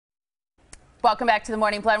Welcome back to the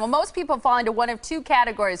Morning Blend. Well, most people fall into one of two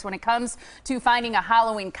categories when it comes to finding a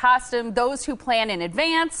Halloween costume: those who plan in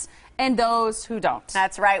advance and those who don't.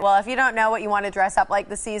 That's right. Well, if you don't know what you want to dress up like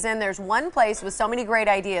this season, there's one place with so many great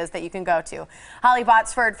ideas that you can go to. Holly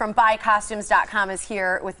Botsford from buycostumes.com is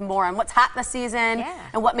here with more on what's hot this season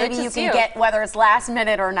and what maybe you can get, whether it's last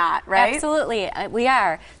minute or not, right? Absolutely. We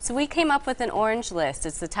are. So we came up with an orange list.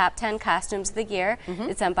 It's the top 10 costumes of the year.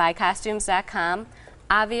 It's on buycostumes.com.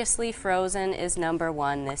 Obviously, Frozen is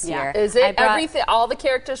 #1 this year. Is it everything? All the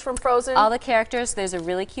characters from Frozen? All the characters. There's a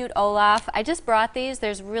really cute Olaf. I just brought these.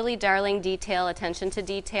 There's really darling detail, attention to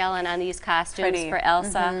detail, and on these costumes for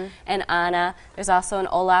Elsa and Anna. There's also an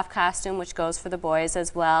Olaf costume, which goes for the boys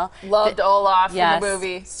as well. Loved Olaf in the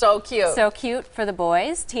movie. So cute. So cute for the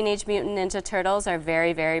boys. Teenage Mutant Ninja Turtles are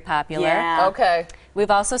very, very popular. Yeah. Okay. We've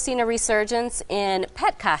also seen a resurgence in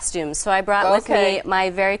pet costumes, so I brought with me my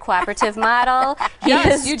very cooperative model.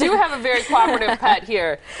 Yes, you do have a very cooperative pet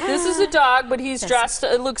here. This is a dog, but he's dressed,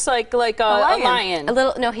 it looks like a lion. A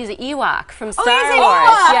little, no, he's an Ewok from Star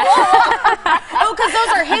Wars. Yeah. Oh, because those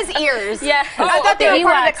are his ears. Yeah. I thought they were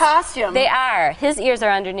part of the costume. They are. His ears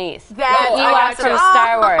are underneath. That Ewoks from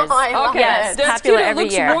Star Wars. Okay. Yes, that's popular cute. every It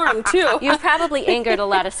looks year. warm, too. You've probably angered a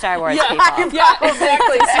lot of Star Wars people. Yeah,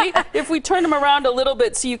 exactly. See, if we turn him around a little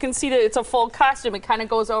bit so you can see that it's a full costume, it kind of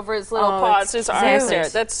goes over his little paws, his arms there.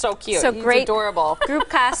 That's so cute. So He's great, adorable. Group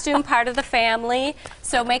costume, part of the family.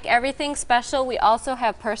 So make everything special. We also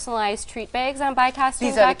have personalized treat bags on buycostumes.com.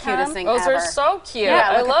 These are the cutest things Those ever. are so cute.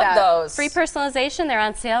 Yeah, I love those. Free personalization. They're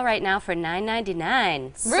on sale right now for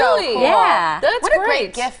 $9.99. Really? So cool. Yeah. That's what a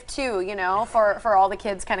great gift, too, you know, for all the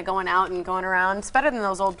kids kind of going out and going around. It's better than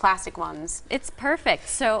those old plastic ones. It's perfect.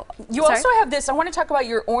 So you also have this. I want to talk about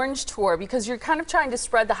your orange tour, because you're kind of trying to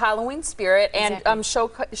spread the Halloween spirit and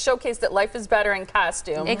showcase that life is better in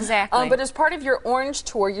costume. Exactly. But as part of your orange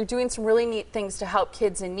tour, you're doing some really neat things to help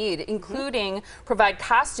kids in need, including provide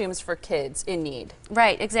costumes for kids in need.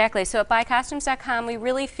 Right, exactly. So at buycostumes.com, we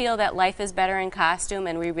really feel that life is better in costume,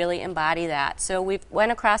 and we really embody that. So we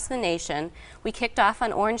went across the nation. We kicked off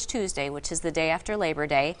on Orange Tuesday, which is the day after Labor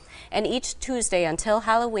Day, and each Tuesday until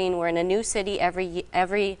Halloween, we're in a new city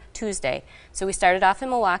every Tuesday. So we started off in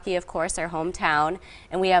Milwaukee, of course, our hometown,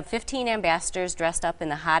 and we have 15 ambassadors dressed up in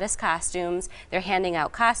the hottest costumes. They're handing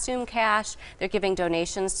out costume cash, they're giving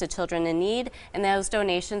donations to children in need, and those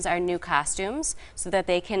donations are new costumes so that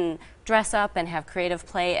they can dress up and have creative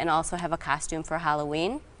play and also have a costume for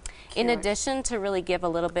Halloween. In addition, to really give a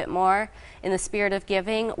little bit more in the spirit of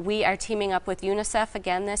giving, we are teaming up with UNICEF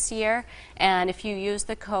again this year, and if you use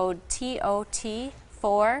the code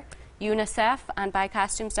TOT4 UNICEF on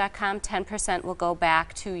buycostumes.com, 10% will go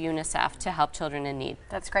back to UNICEF to help children in need.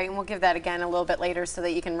 That's great, and we'll give that again a little bit later so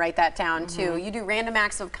that you can write that down too. You do random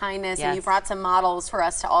acts of kindness, and you brought some models for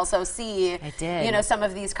us to also see. I did. You know, some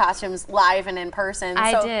of these costumes live and in person.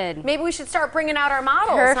 I so did. Maybe we should start bringing out our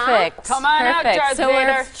models. Perfect. Huh? Come on out, Darth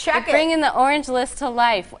Vader. We're bringing the orange list to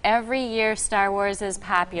life. Every year, Star Wars is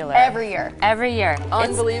popular. Every year. Every year.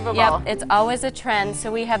 Unbelievable. It's always a trend.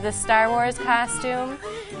 So we have the Star Wars costume,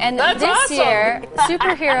 and That's this awesome. year,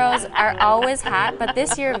 superheroes are always hot, but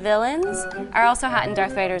this year villains are also hot, and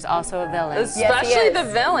Darth Vader is also a villain. Especially the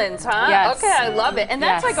villains, huh? Yes. Okay, I love it. And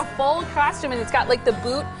that's like a full costume, and it's got like the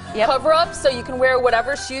boot cover up, so you can wear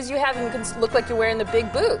whatever shoes you have, and you can look like you're wearing the big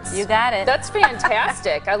boots. You got it. That's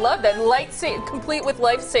fantastic. I love that. Complete with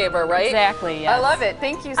lifesaver, right? Exactly, yes. I love it.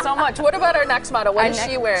 Thank you so much. What about our next model? What is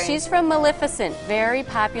she wearing? She's from Maleficent. Very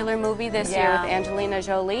popular movie this year with Angelina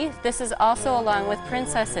Jolie. This is also along with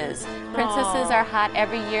princesses. Princesses are hot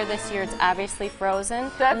every year. This year it's obviously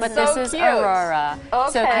Frozen, but this is cute. Aurora.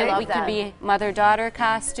 Okay. So we can be mother-daughter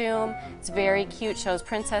costume. It's very cute. Shows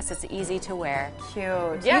princess. It's easy to wear.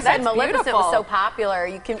 Cute. Yeah, you said Maleficent beautiful. was so popular.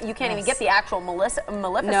 You can't even get the actual Maleficent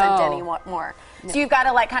anymore. So you've got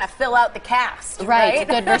to like kind of fill out the cast, right?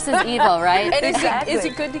 Good versus evil, right? And is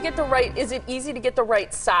it good to get the right? Is it easy to get the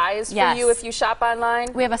right size for you if you shop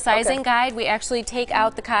online? We have a sizing guide. We actually take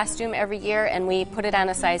out the costume every year and we put it on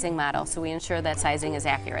a sizing model, so we ensure that sizing is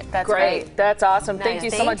accurate. That's great. That's awesome. Nice. Thank you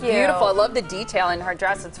so much. Thank you. Beautiful. I love the detail in her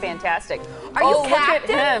dress. It's fantastic. Are you look at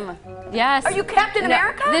Captain? him. Yes. Are you Captain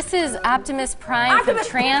America? This is Optimus Prime from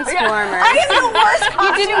Transformers. I am the worst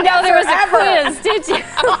You didn't know there was a quiz, did you?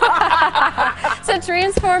 So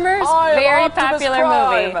Transformers, very popular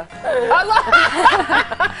movie. I love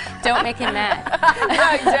Don't make him mad.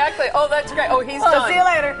 Yeah, exactly. Oh, that's great. Oh, he's done. See you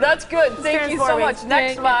later. That's good. Thank you so much.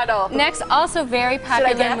 Next model. Next, also very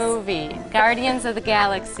popular guess? movie, Guardians of the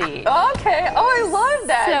Galaxy. Okay. Oh, I love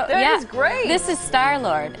that. That is great. This is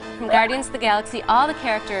Star-Lord from Guardians of the Galaxy. All the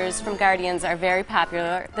characters from Guardians are very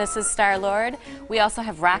popular. This is Star-Lord. We also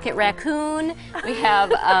have Rocket Raccoon. We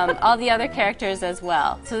have all the other characters as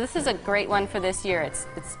well. So this is a great one for this year. It's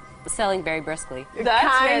selling very briskly. That's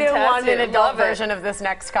kind of want fantastic. an adult Love it. version of this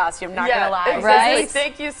next costume, not Yeah, gonna lie. exactly. Right?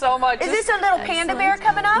 Thank you so much. Is this a little panda bear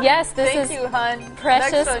coming up? Yes, this Thank is you, hon.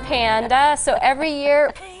 Precious Next one. Panda. So every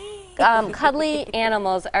year, cuddly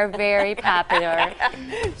animals are very popular.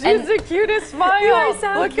 She's the cutest smile. You are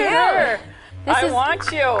so Look cute. at her. This I is-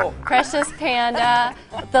 want you. Precious Panda,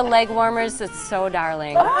 the leg warmers, it's so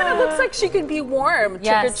darling. Oh, and it looks like she could be warm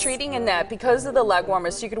Yes. trick-or-treating in that because of the leg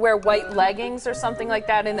warmers. So you could wear white leggings or something like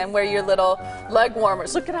that and then wear your little leg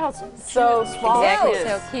warmers. Look at how so small Exactly, it is.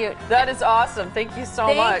 so cute. That is awesome. Thank you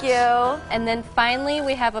so much. Thank you. And then finally,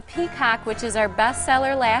 we have a peacock, which is our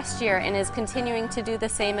bestseller last year and is continuing to do the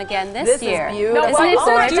same again this year. Is beautiful. No, Isn't why it does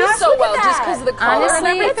it do gorgeous? so Look at well? Just that. because of the color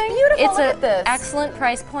Honestly, and everything? beautiful. it's Look an at this. excellent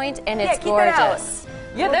price point and Yeah, it's keep it out. gorgeous.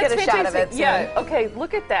 Yeah, We'll that's get a shot of fantastic. it Yeah, okay,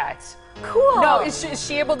 look at that. Cool. No, is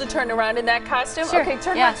she able to turn around in that costume? Sure, Okay,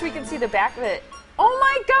 turn yeah. around so we can see the back of it. Oh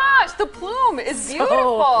my gosh, the plume is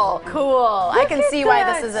beautiful. Cool. I can at see why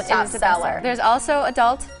that. this is a It top is the best seller. seller. There's also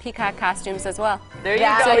adult peacock costumes as well. There you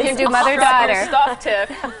Yeah, go. so you can do Strap your mother-daughter. stuff, Tiff.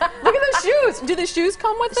 Look at the shoes. Do the shoes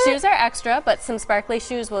come with it? Shoes are extra, but some sparkly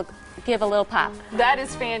shoes will give a little pop. That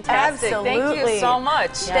is fantastic. Thank you Absolutely. so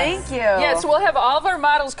much. Thank you. Yeah, so we'll have all of our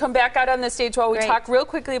models come back out on the stage while we Great. talk real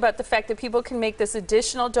quickly about the fact that people can make this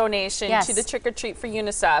additional donation Yes. to the Trick or Treat for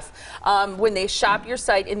UNICEF when they shop your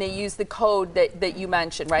site and they use the code that you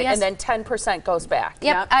mentioned, right? Yes. And then 10% goes back.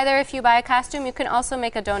 Yep. Either if you buy a costume, you can also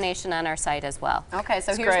make a donation on our site as well. Okay, so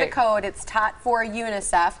That's here's great. the code. It's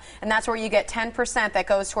TOT4UNICEF, and that's where you get 10% that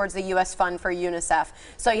goes towards the U.S. Fund for UNICEF.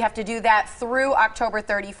 So you have to do that through October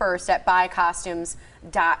 31st at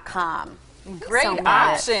buycostumes.com. Great So much.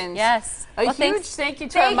 options. Yes. A Well, huge thanks. thank you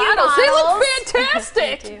to our Thank you, models. They look models.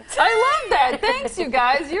 fantastic. Thank you. I love that. Thanks, you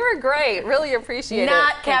guys. You were great. Really appreciate it.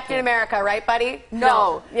 Not Captain America, right, buddy?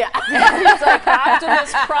 No. Yeah. He's like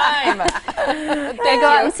Optimus Prime. They go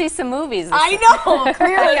out and see some movies. I know.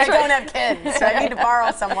 Clearly, I don't have kids. So I need to borrow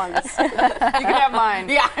someone's. You can have mine.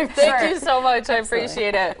 Yeah, I'm Thank sure. you so much. I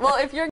appreciate it. Well, if you're